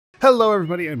Hello,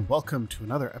 everybody, and welcome to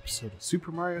another episode of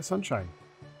Super Mario Sunshine.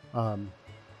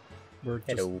 We're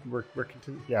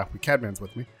continuing. Yeah, Cadman's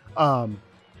with me.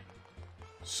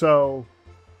 So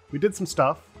we did some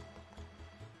stuff.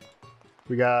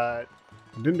 We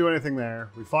didn't do anything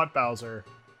there. We fought Bowser.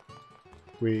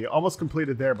 We almost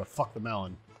completed there, but fuck the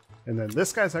melon. And then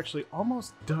this guy's actually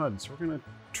almost done, so we're gonna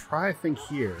try a thing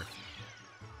here.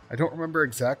 I don't remember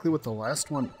exactly what the last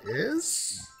one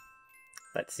is.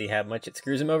 Let's see how much it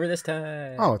screws him over this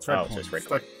time. Oh, it's red. Oh, it's just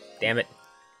red. Damn it.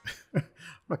 I'm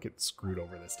not getting screwed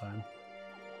over this time.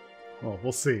 Well,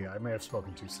 we'll see. I may have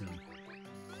spoken too soon.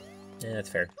 Yeah, that's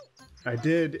fair. I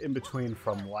did, in between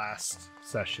from last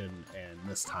session and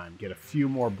this time, get a few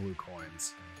more blue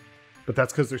coins. But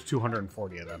that's because there's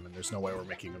 240 of them, and there's no way we're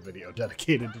making a video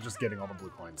dedicated to just getting all the blue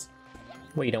coins.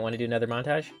 What, you don't want to do another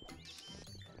montage?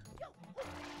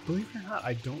 Believe it or not,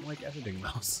 I don't like editing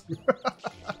those.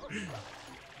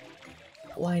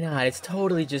 Why not? It's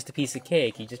totally just a piece of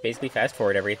cake. You just basically fast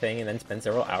forward everything and then spend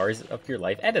several hours of your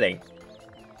life editing.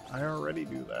 I already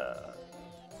do that.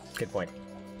 Good point.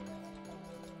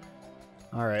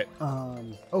 Alright,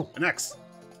 oh, an X!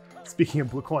 Speaking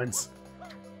of blue coins.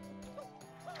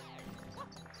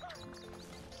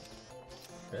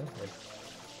 Well, it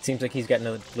seems like he's gotten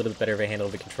a little bit better of a handle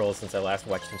of the controls since I last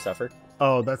watched him suffer.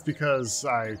 Oh, that's because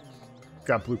I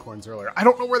got blue coins earlier. I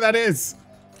don't know where that is!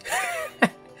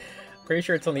 Pretty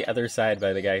sure it's on the other side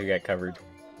by the guy who got covered.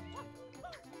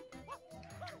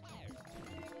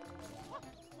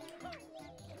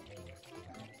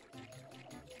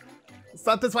 It's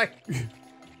not this way!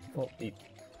 Well, I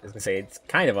was gonna say, it's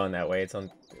kind of on that way. It's on...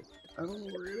 I don't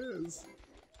know where it is.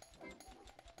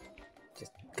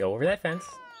 Just go over that fence.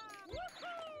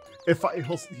 If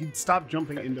he'd stop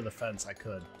jumping into the fence, I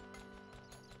could.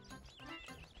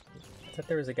 I thought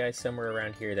there was a guy somewhere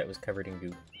around here that was covered in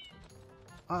goo.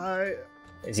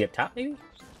 Is he up top, maybe?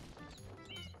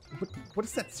 What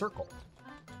is that circle?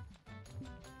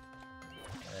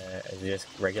 Is it just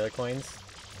regular coins?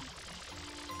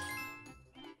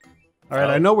 Alright,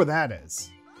 I know where that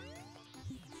is.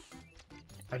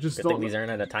 I just Good don't... thing these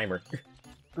aren't on a timer.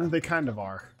 They kind of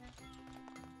are.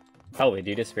 Oh, they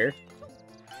do disappear?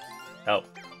 Oh.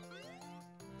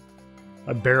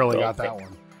 I barely got that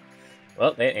one.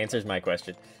 Well, that answers my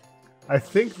question. I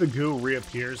think the goo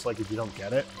reappears, like, if you don't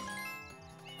get it.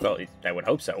 Well, I would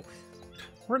hope so.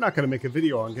 We're not going to make a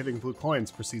video on getting blue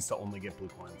coins. Proceeds to only get blue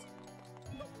coins.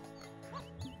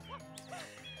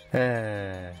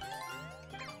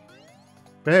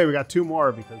 But hey, we got two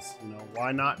more because, you know,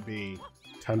 why not be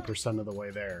 10% of the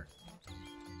way there?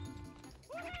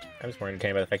 I'm just more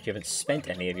entertained by the fact you haven't spent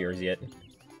any of yours yet.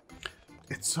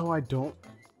 It's so I don't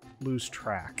lose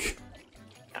track.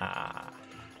 Ah.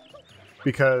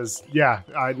 Because, yeah,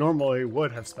 I normally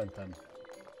would have spent them.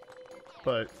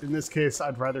 But in this case,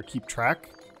 I'd rather keep track.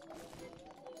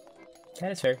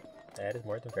 That is fair. That is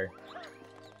more than fair.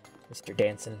 Mr.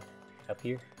 Dancing up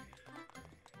here.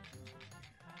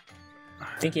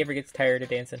 Think he ever gets tired of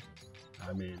dancing?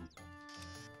 I mean,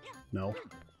 no.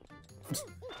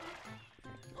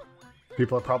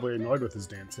 People are probably annoyed with his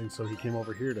dancing, so he came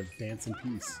over here to dance in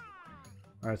peace.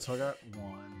 Alright, so I got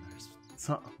one. There's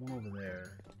one over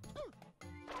there.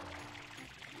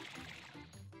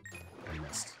 I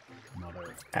missed.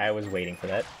 Another. I was waiting for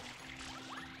that.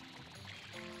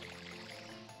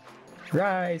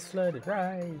 Rise, flooded,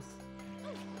 rise!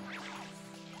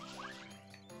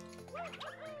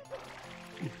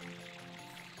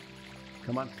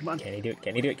 Come on, come on. Can he do it?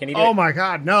 Can he do it? Can he do it? Oh my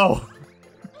god, no!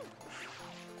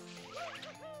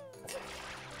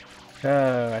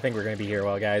 I think we're gonna be here a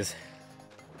while, guys.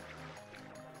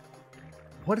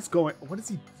 What is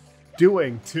he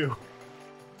doing to?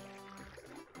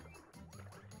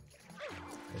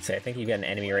 Let's say, I think you've got an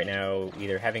enemy right now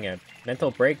either having a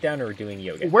mental breakdown or doing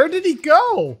yoga. Where did he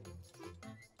go?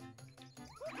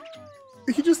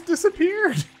 He just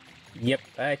disappeared. Yep,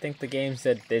 I think the game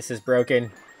said this is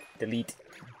broken. Delete.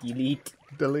 Delete.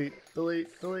 Delete.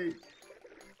 Delete. Delete.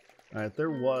 Alright,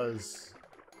 there was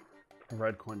a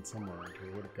red coin somewhere around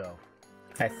here. Where'd it go?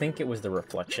 I think it was the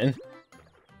reflection.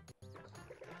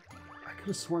 I could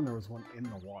have sworn there was one in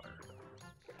the water.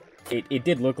 It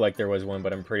did look like there was one,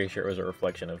 but I'm pretty sure it was a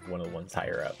reflection of one of the ones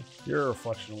higher up. You're a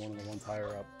reflection of one of the ones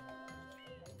higher up.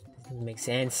 Doesn't make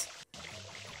sense.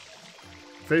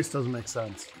 Face doesn't make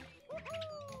sense.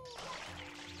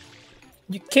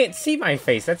 You can't see my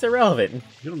face. That's irrelevant.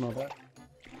 You don't know that.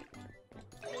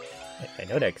 I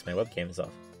know that because my webcam is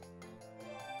off.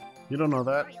 You don't know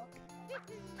that.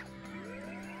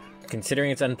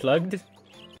 Considering it's unplugged?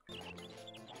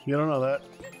 You don't know that.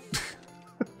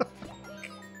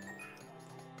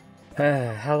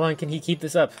 How long can he keep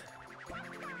this up?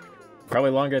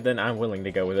 Probably longer than I'm willing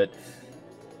to go with it.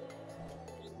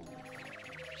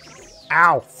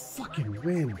 Ow! Fucking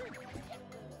wind.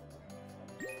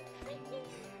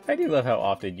 I do love how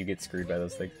often you get screwed by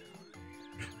those things.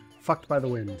 Fucked by the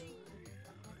wind.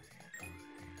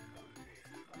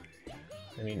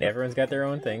 I mean, everyone's got their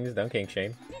own things. Don't kink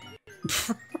shame.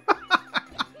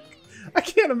 I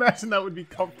can't imagine that would be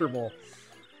comfortable.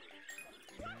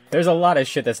 There's a lot of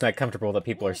shit that's not comfortable that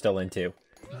people are still into.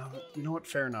 You know what?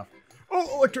 Fair enough.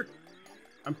 Oh, electric!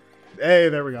 Hey,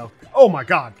 there we go. Oh my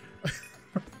god!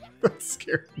 That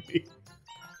scared me.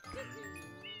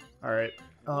 Alright.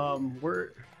 We're...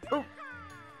 Oh!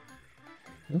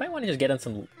 You might want to just get on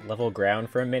some level ground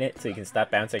for a minute so you can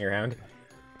stop bouncing around.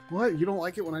 What? You don't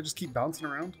like it when I just keep bouncing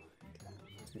around?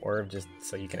 Or just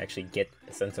so you can actually get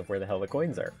a sense of where the hell the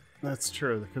coins are. That's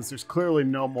true, because there's clearly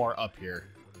no more up here.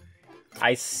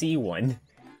 I see one.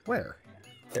 Where?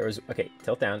 There was... Okay,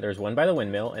 tilt down. There was one by the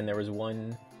windmill, and there was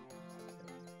one...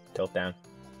 Tilt down.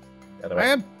 The other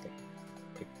way.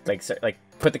 Like,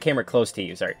 put the camera close to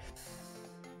you, sorry.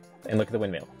 And look at the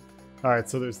windmill. Alright,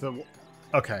 so there's the...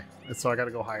 Okay, so I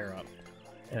gotta go higher up.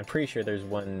 And I'm pretty sure there's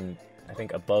one, I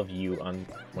think, above you on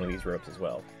one of these ropes as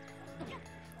well.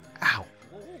 Ow!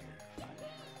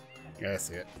 Yeah, I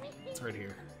see it. It's right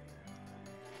here.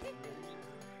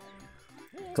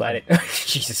 Glad it...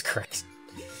 Jesus Christ.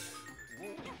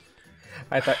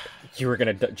 I thought you were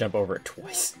gonna jump over it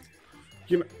twice.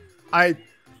 You know, I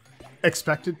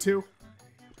expected to.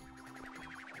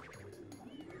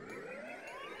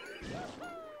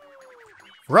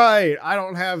 Right, I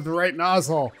don't have the right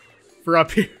nozzle for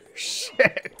up here.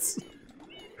 Shit.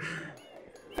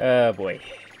 Oh boy.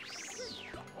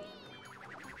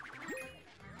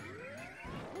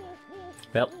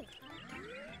 Well,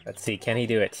 let's see, can he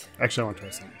do it? Actually, I want to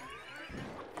try something.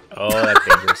 Oh, that's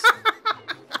dangerous.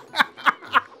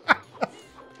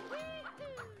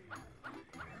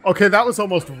 Okay, that was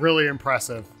almost really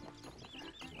impressive.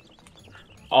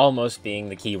 Almost being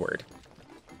the key word.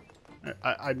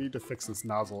 I need to fix this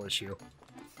nozzle issue.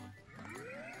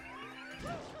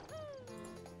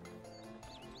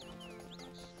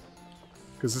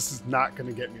 Because this is not going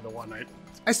to get me the one.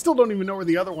 I still don't even know where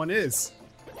the other one is.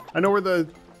 I know where the...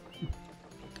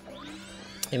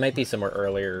 It might be somewhere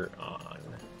earlier on.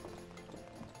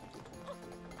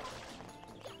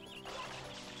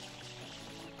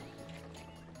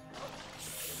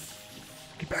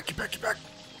 Get back, get back, get back!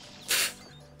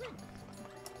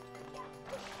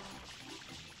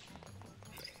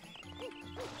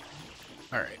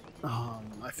 Alright.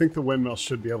 I think the windmill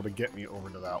should be able to get me over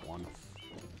to that one.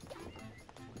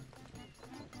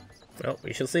 Well,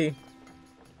 we shall see.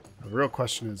 The real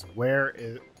question is, where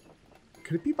is...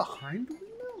 Could it be behind the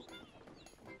windmill?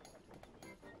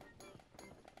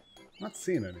 I'm not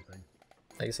seeing anything.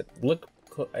 Like I said, look...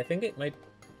 I think it might...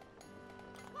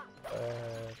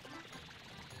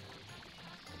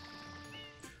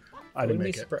 I didn't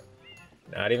make it.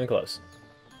 Not even close.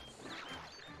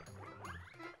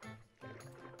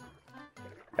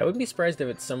 I wouldn't be surprised if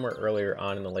it's somewhere earlier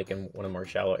on in the lake in one of the more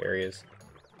shallow areas.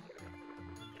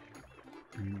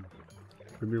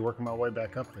 Could be working my way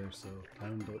back up there, so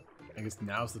time to... I guess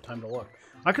now's the time to look.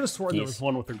 I could have sworn there was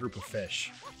one with a group of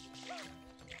fish.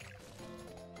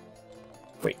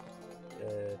 Wait.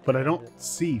 But I don't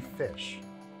see fish.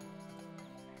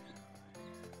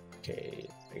 Okay,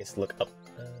 I guess look up.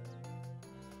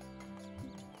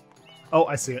 Oh,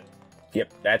 I see it.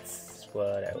 Yep, that's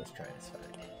what I was trying to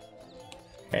find.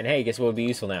 And hey, guess what would be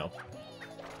useful now?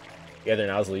 The other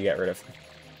nozzle you got rid of.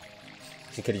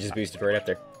 You could have just boosted right up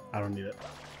there. I don't need it.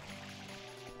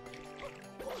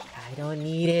 I don't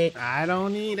need it. I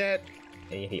don't need it.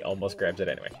 And he almost grabs it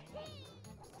anyway.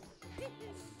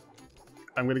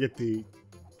 I'm gonna get the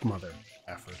mother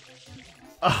effer.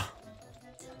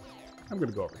 I'm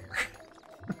gonna go over here.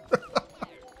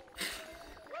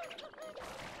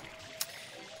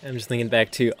 I'm just thinking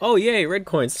back to, oh yay, red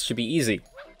coins should be easy.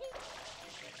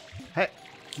 Hey,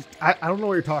 I don't know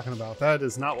what you're talking about. That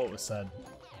is not what was said.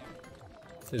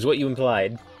 Is what you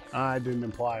implied. I didn't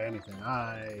imply anything.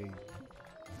 I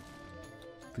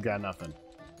got nothing.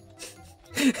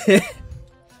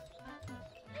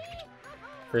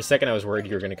 For a second I was worried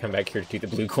you were going to come back here to do the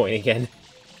blue coin again.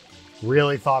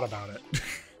 Really thought about it.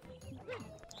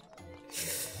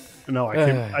 No,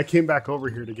 I came back over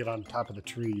here to get on top of the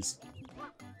trees.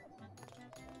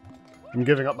 I'm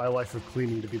giving up my life of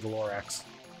cleaning to be the Lorax.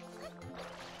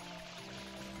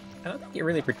 I don't think you're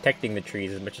really protecting the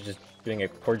trees as much as just doing a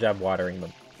poor job watering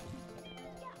them.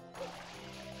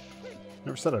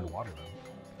 Never said I'd water them.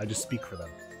 I just speak for them.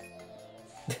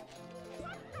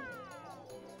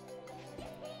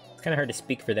 It's kind of hard to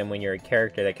speak for them when you're a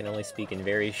character that can only speak in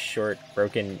very short,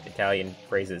 broken Italian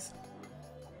phrases.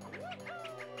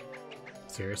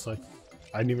 Seriously?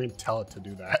 I didn't even tell it to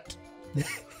do that.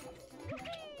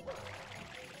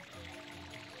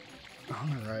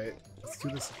 Alright, let's do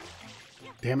this.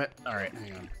 Damn it. Alright,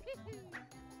 hang on.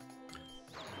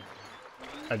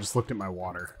 I just looked at my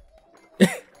water.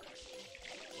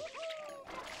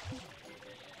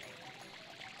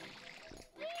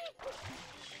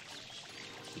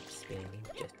 Keep spinning,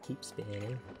 just keep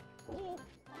spinning.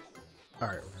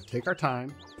 Alright, we're gonna take our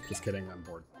time. Just kidding, I'm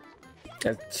bored. I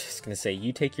was just gonna say,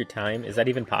 you take your time. Is that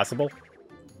even possible?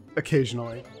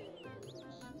 Occasionally.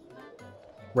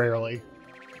 Rarely.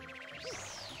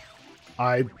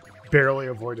 I barely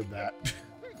avoided that.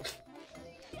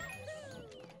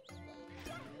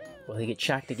 Will he get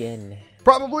shocked again?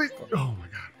 Probably. Oh my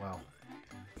god, wow.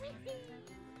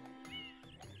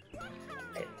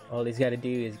 Okay, all he's got to do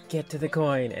is get to the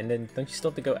coin, and then don't you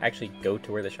still have to actually go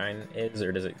to where the shine is,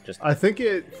 or does it just... I think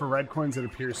for red coins it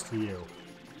appears to you.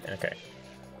 Okay.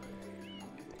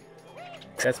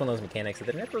 That's one of those mechanics that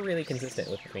they're never really consistent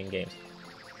with between games.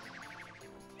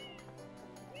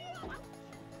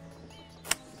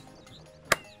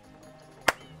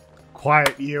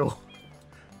 Quiet, you.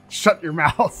 Shut your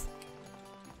mouth.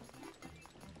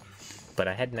 But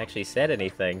I hadn't actually said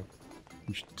anything.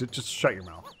 Just shut your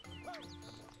mouth.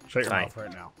 Shut your Fine. mouth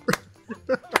right now.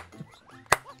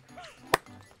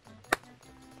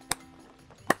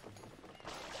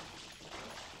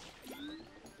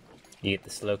 You get the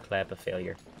slow clap of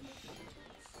failure.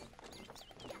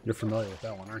 You're familiar with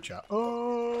that one, aren't you?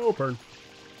 Oh, burn.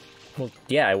 Well,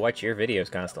 yeah, I watch your videos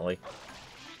constantly.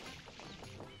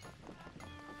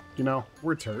 You know,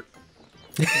 words hurt.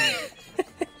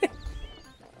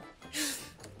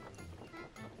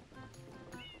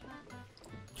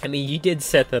 I mean, you did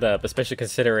set that up, especially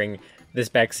considering this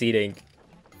backseating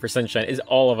for Sunshine is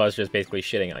all of us just basically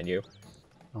shitting on you.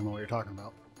 I don't know what you're talking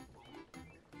about.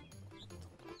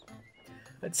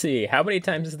 Let's see, how many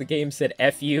times has the game said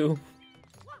F you?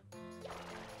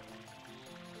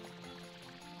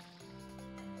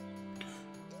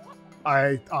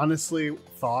 I honestly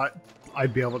thought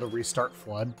I'd be able to restart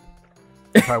Flood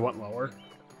if I went lower.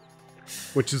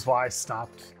 Which is why I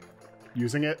stopped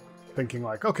using it. Thinking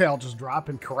like, okay, I'll just drop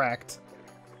and correct.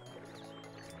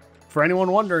 For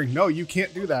anyone wondering, no, you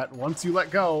can't do that. Once you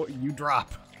let go, you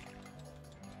drop.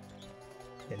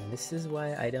 And this is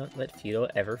why I don't let Feudal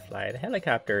ever fly the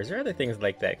helicopters or other things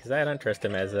like that, because I don't trust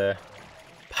him as a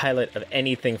pilot of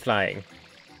anything flying.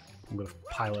 I'm gonna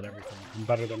pilot everything. I'm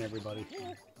better than everybody.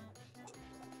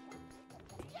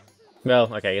 Well,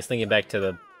 okay, I guess thinking back to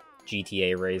the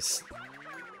GTA race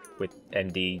with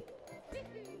ND.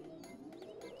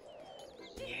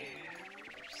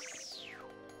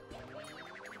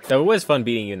 So it was fun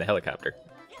beating you in the helicopter.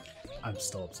 I'm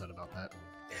still upset about that.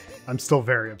 I'm still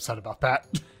very upset about that.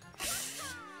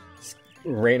 Just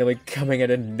randomly coming out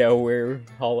of nowhere,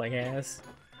 hauling ass.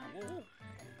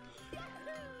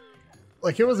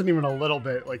 Like, it wasn't even a little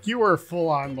bit. Like, you were full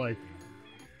on, like,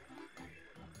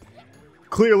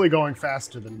 clearly going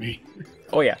faster than me.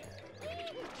 Oh, yeah.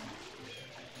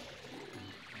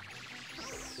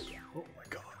 Oh my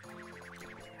god.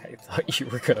 I thought you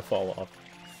were gonna fall off.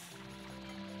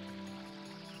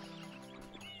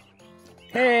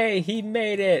 Hey, he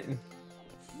made it!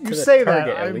 You say that,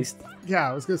 at least. Yeah,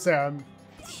 I was gonna say, I'm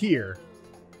here.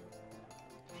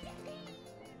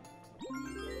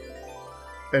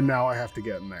 And now I have to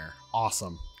get in there.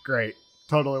 Awesome. Great.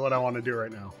 Totally what I want to do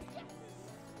right now.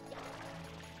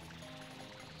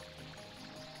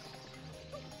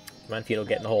 Come on, Feudal,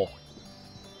 get in the hole.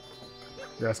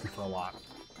 You're asking for a lot.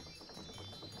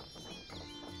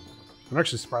 I'm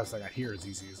actually surprised I got here as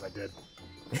easy as I did.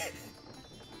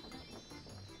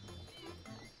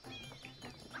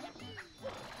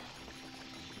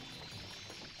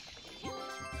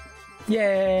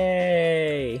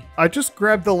 Yay! I just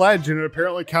grabbed the ledge and it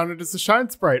apparently counted as a shine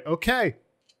sprite. Okay.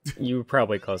 You were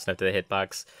probably close enough to the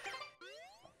hitbox.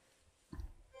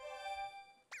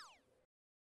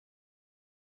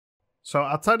 So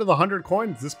outside of the 100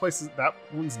 coins, this place that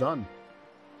one's done.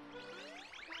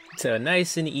 So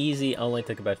nice and easy, only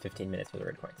took about 15 minutes for the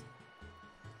red coins.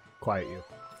 Quiet you.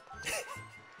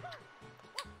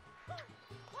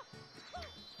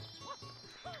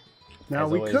 Now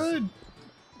As we always. could...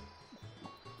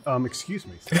 excuse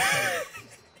me.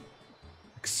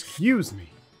 Excuse me.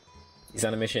 He's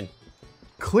on a mission.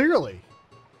 Clearly.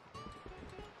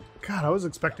 God, I was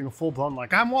expecting a full-blown,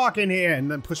 like, I'm walking here,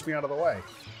 and then push me out of the way.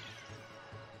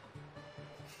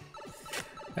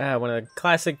 One of the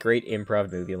classic great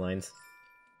improv movie lines.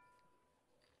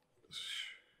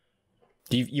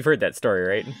 You've heard that story,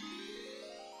 right?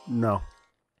 No.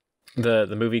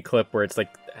 The movie clip where it's like,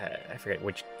 I forget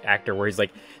which actor, where he's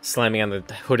like slamming on the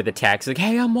hood of the taxi, like,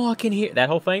 hey, I'm walking here. That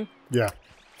whole thing? Yeah.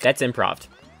 That's improv.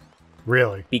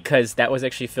 Really? Because that was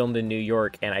actually filmed in New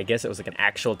York, and I guess it was like an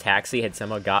actual taxi had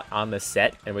somehow got on the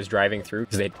set and was driving through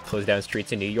because they had closed down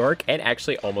streets in New York and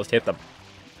actually almost hit them.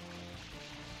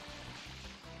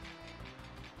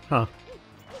 Huh.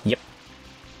 Yep.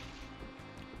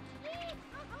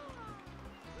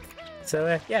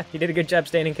 So, yeah, he did a good job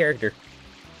staying in character.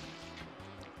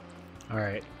 All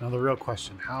right. Now the real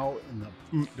question: how in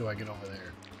the do I get over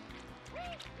there?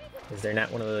 Is there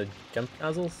not one of the jump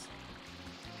nozzles?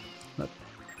 Nope.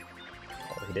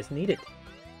 Oh, he doesn't need it.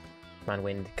 Come on,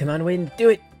 Wind. Come on, Wind. Do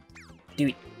it. Do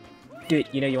it. Do it.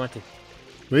 You know you want to.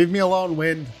 Leave me alone,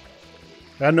 Wind.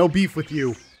 Got no beef with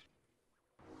you.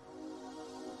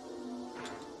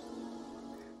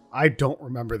 I don't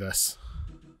remember this.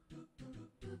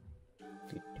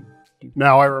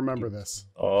 Now I remember this.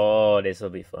 Oh, this will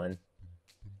be fun.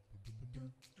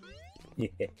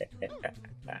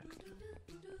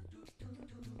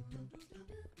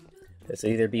 This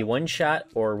will either be one shot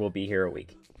or we'll be here a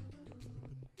week.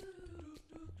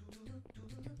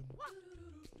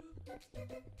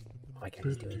 Oh my god,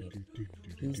 he's doing it.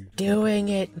 He's doing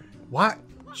it. What?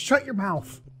 Shut your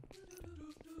mouth.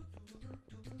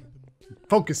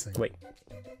 Focusing. Wait.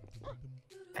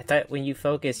 I thought when you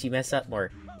focus, you mess up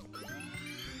more.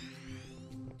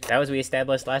 That was what we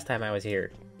established last time I was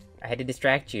here. I had to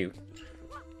distract you.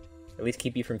 At least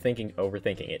keep you from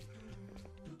overthinking it.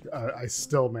 I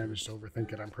still managed to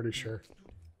overthink it, I'm pretty sure.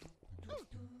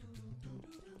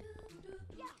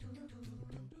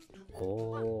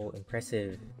 Oh,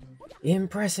 impressive.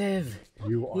 Impressive!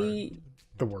 You are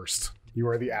the worst. You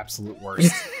are the absolute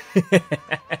worst.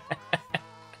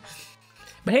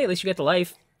 But hey, at least you got the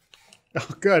life. Oh,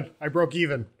 good. I broke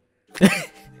even.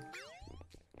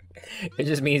 It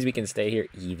just means we can stay here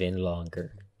even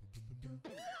longer.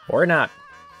 Or not.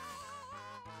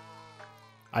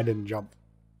 I didn't jump.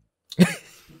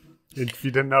 If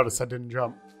you didn't notice, I didn't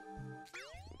jump.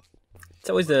 It's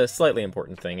always a slightly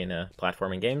important thing in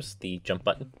platforming games, the jump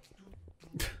button.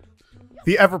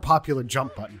 The ever-popular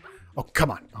jump button. Oh,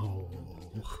 come on. Oh.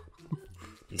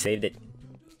 You saved it.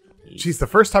 Jeez, the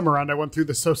first time around I went through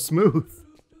this so smooth.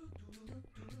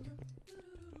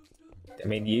 I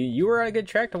mean, you were on a good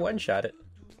track to one-shot it.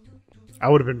 I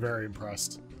would have been very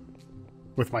impressed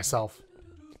with myself.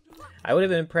 I would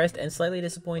have been impressed and slightly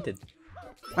disappointed.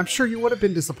 I'm sure you would have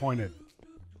been disappointed.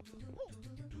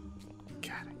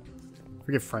 God, I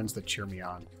forget friends that cheer me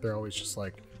on. They're always just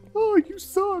like, oh, you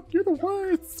suck. You're the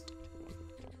worst.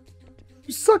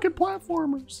 You suck at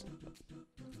platformers.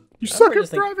 You suck at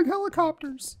driving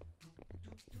helicopters.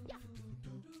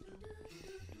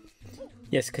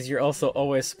 Yes, because you're also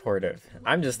always supportive.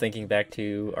 I'm just thinking back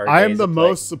to our I am the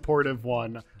most supportive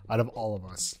one out of all of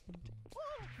us.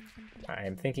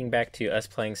 I'm thinking back to us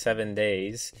playing 7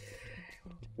 days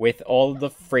with all the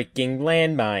freaking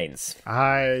landmines.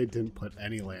 I didn't put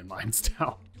any landmines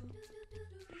down.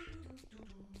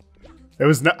 It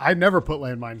was I never put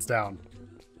landmines down.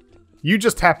 You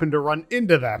just happened to run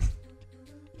into them.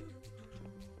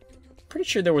 Pretty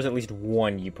sure there was at least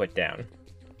one you put down.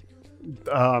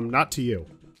 Not to you.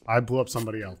 I blew up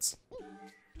somebody else.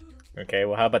 Okay,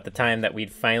 well, how about the time that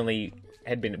we'd finally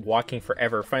had been walking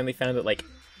forever, finally found it, like...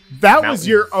 That was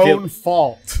your own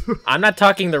fault. I'm not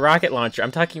talking the rocket launcher.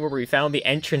 I'm talking where we found the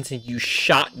entrance and you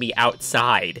shot me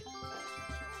outside.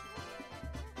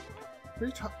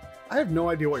 I have no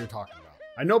idea what you're talking about.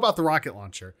 I know about the rocket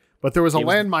launcher, but there was a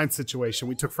landmine situation.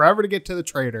 We took forever to get to the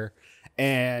trader,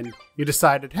 and you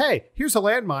decided, hey, here's a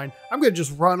landmine. I'm going to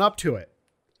just run up to it.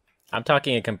 I'm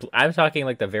talking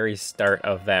like the very start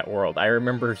of that world. I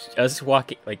remember us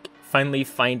walking, like, finally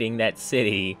finding that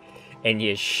city, and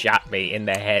you shot me in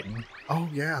the head. Oh,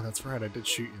 yeah, that's right. I did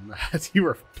shoot you in the head. You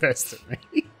were pissed at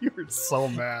me. You were so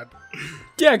mad.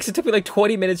 Yeah, because it took me like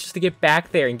 20 minutes just to get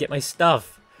back there and get my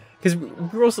stuff. Because we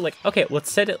were also like, okay,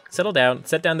 let's settle down,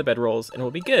 set down the bedrolls, and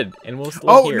we'll be good. And we'll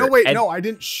still here. No, wait, no, I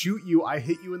didn't shoot you. I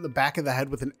hit you in the back of the head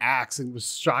with an axe and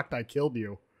was shocked I killed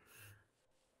you.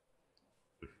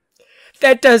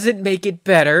 That doesn't make it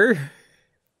better.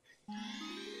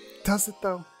 Does it,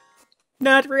 though?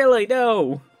 Not really,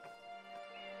 no.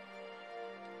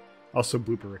 Also,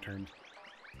 Blooper returned.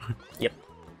 Yep.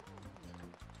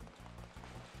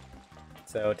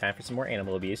 So, time for some more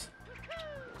animal abuse.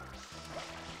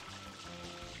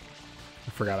 I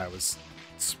forgot I was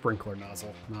sprinkler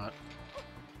nozzle, not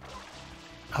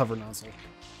hover nozzle.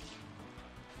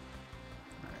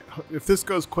 All right. If this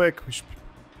goes quick, we should,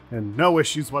 and no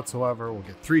issues whatsoever, we'll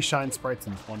get 3 shine sprites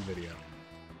in this one video.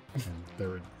 And there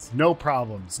was no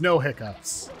problems, no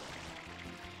hiccups.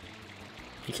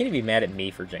 You can't even be mad at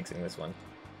me for jinxing this one.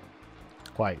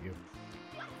 Quiet you.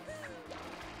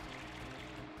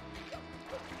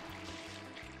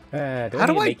 How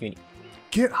do I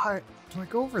get high? Do I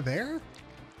go over there?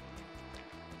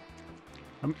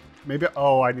 Maybe.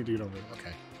 Oh, I need to get over there.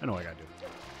 Okay, I know what I gotta do.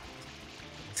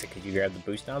 So could you grab the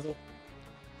boost nozzle?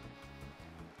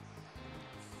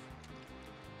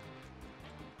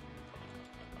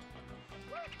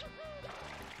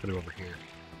 Put it over here.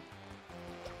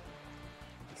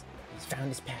 He's found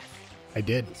his path. I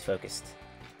did. He's focused.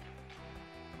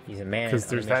 He's a man. Because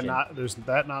there's there's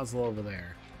that nozzle over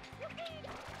there.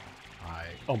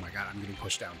 Oh my god, I'm getting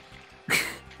pushed down.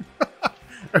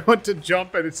 I went to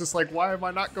jump and it's just like, why am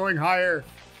I not going higher?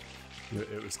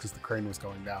 It was because the crane was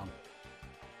going down.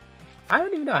 I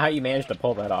don't even know how you managed to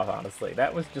pull that off, honestly.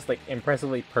 That was just like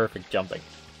impressively perfect jumping.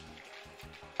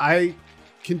 I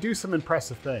can do some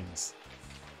impressive things.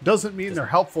 Doesn't mean they're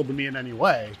helpful to me in any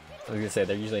way. I was gonna say,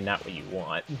 they're usually not what you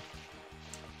want.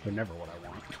 They're never what I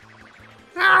want.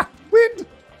 Ah! Wind!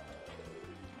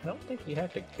 I don't think you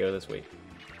have to go this way.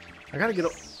 I gotta get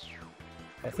up.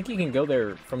 I think you can go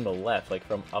there from the left, like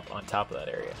from up on top of that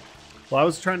area. Well, I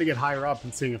was trying to get higher up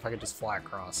and seeing if I could just fly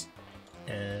across.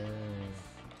 I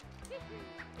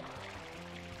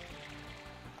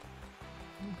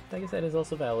guess that is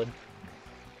also valid.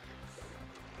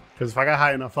 Because if I got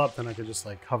high enough up, then I could just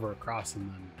like hover across and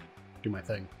then do my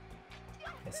thing.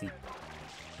 I see.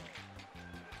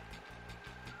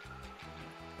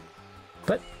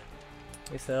 But,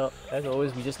 so as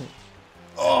always, we just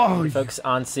focus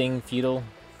on seeing Feudal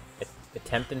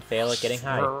attempt and fail at getting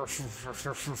high.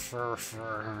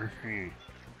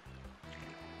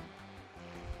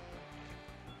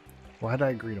 Why did I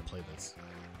agree to play this?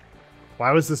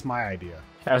 Why was this my idea?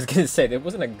 I was gonna say, it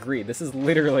wasn't agreed. This is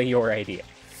literally your idea.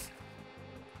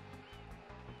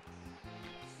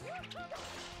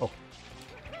 Oh.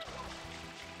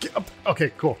 Get up.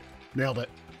 Okay, cool. Nailed it.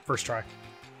 First try.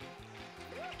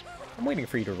 I'm waiting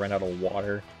for you to run out of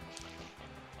water.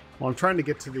 Well, I'm trying to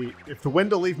get to the... If the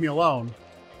wind will leave me alone,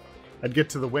 I'd get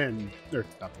to the wind. Or,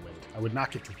 not the wind. I would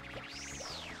not get to...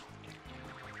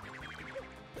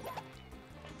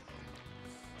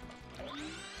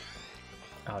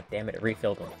 Oh, damn it. It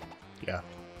refilled one. Yeah.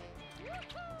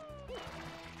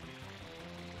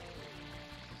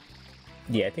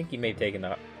 Yeah, I think you may have taken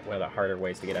one of the harder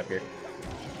ways to get up here.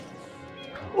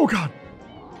 Oh, God!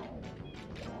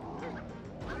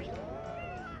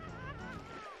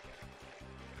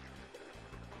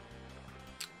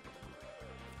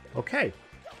 Okay.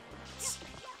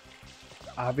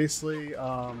 Obviously,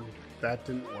 that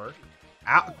didn't work.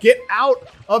 Get out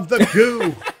of the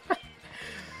goo!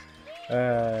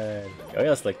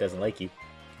 Oil Slick doesn't like you.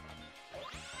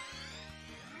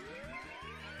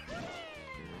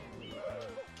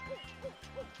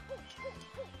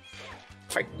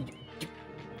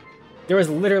 There was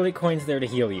literally coins there to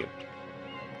heal you.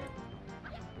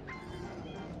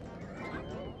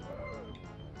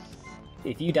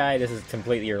 If you die, this is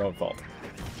completely your own fault.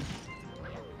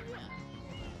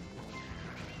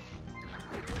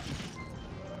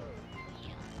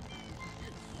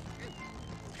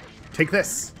 Take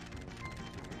this.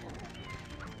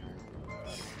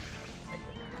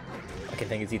 I can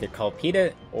think it's either call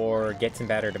PETA or get some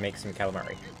batter to make some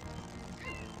calamari.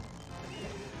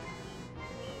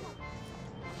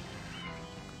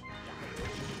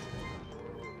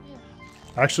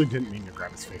 I actually didn't mean to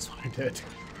grab his face when I did.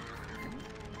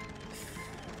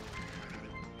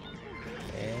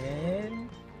 And...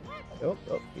 Oh,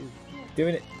 he's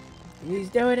doing it. He's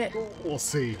doing it! We'll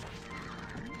see.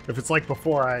 If it's like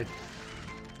before,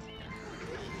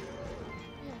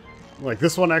 like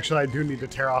this one, actually, I do need to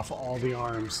tear off all the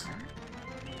arms.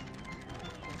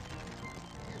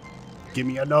 Give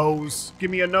me a nose.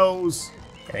 Give me a nose.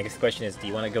 And I guess the question is, do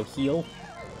you want to go heal?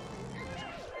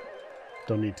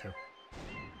 Don't need to.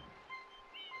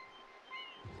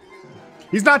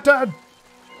 He's not dead!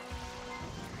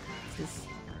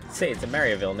 Say it's a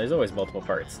Marioville and there's always multiple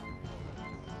parts.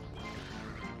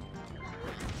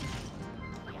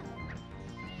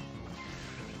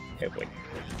 Oh boy.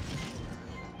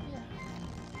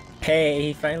 Hey,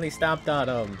 he finally stomped on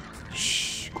him.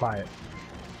 Shh, quiet.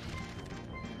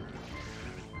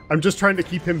 I'm just trying to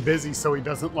keep him busy so he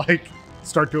doesn't, like,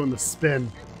 start doing the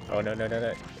spin. Oh, no.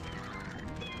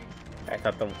 I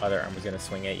thought the other arm was going to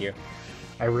swing at you.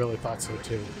 I really thought so,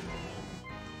 too.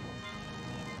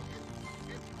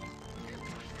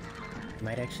 He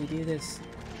might actually do this.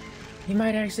 He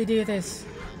might actually do this.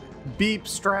 Beep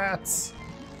strats.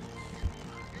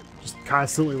 Just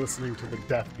constantly listening to the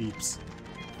death beeps.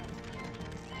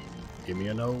 Give me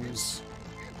a nose.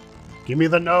 Give me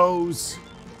the nose.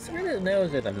 Is it the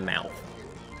nose or the mouth?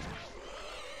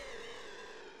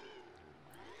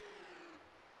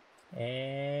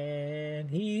 And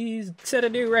he's set a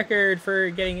new record for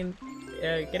getting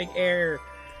air.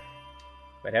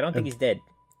 But I don't think he's dead.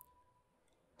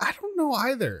 I don't know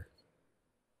either.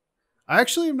 I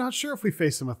actually am not sure if we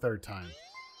face him a third time.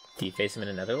 Do you face him in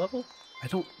another level? I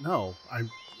don't know. I'm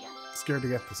scared to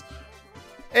get this.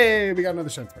 Hey, we got another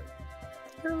strength break.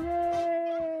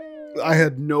 Hooray! I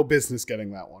had no business getting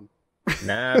that one.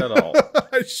 Not at all.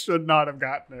 I should not have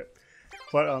gotten it.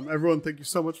 But everyone, thank you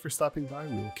so much for stopping by.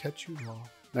 We will catch you all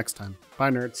next time. Bye,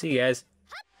 nerds. See you guys.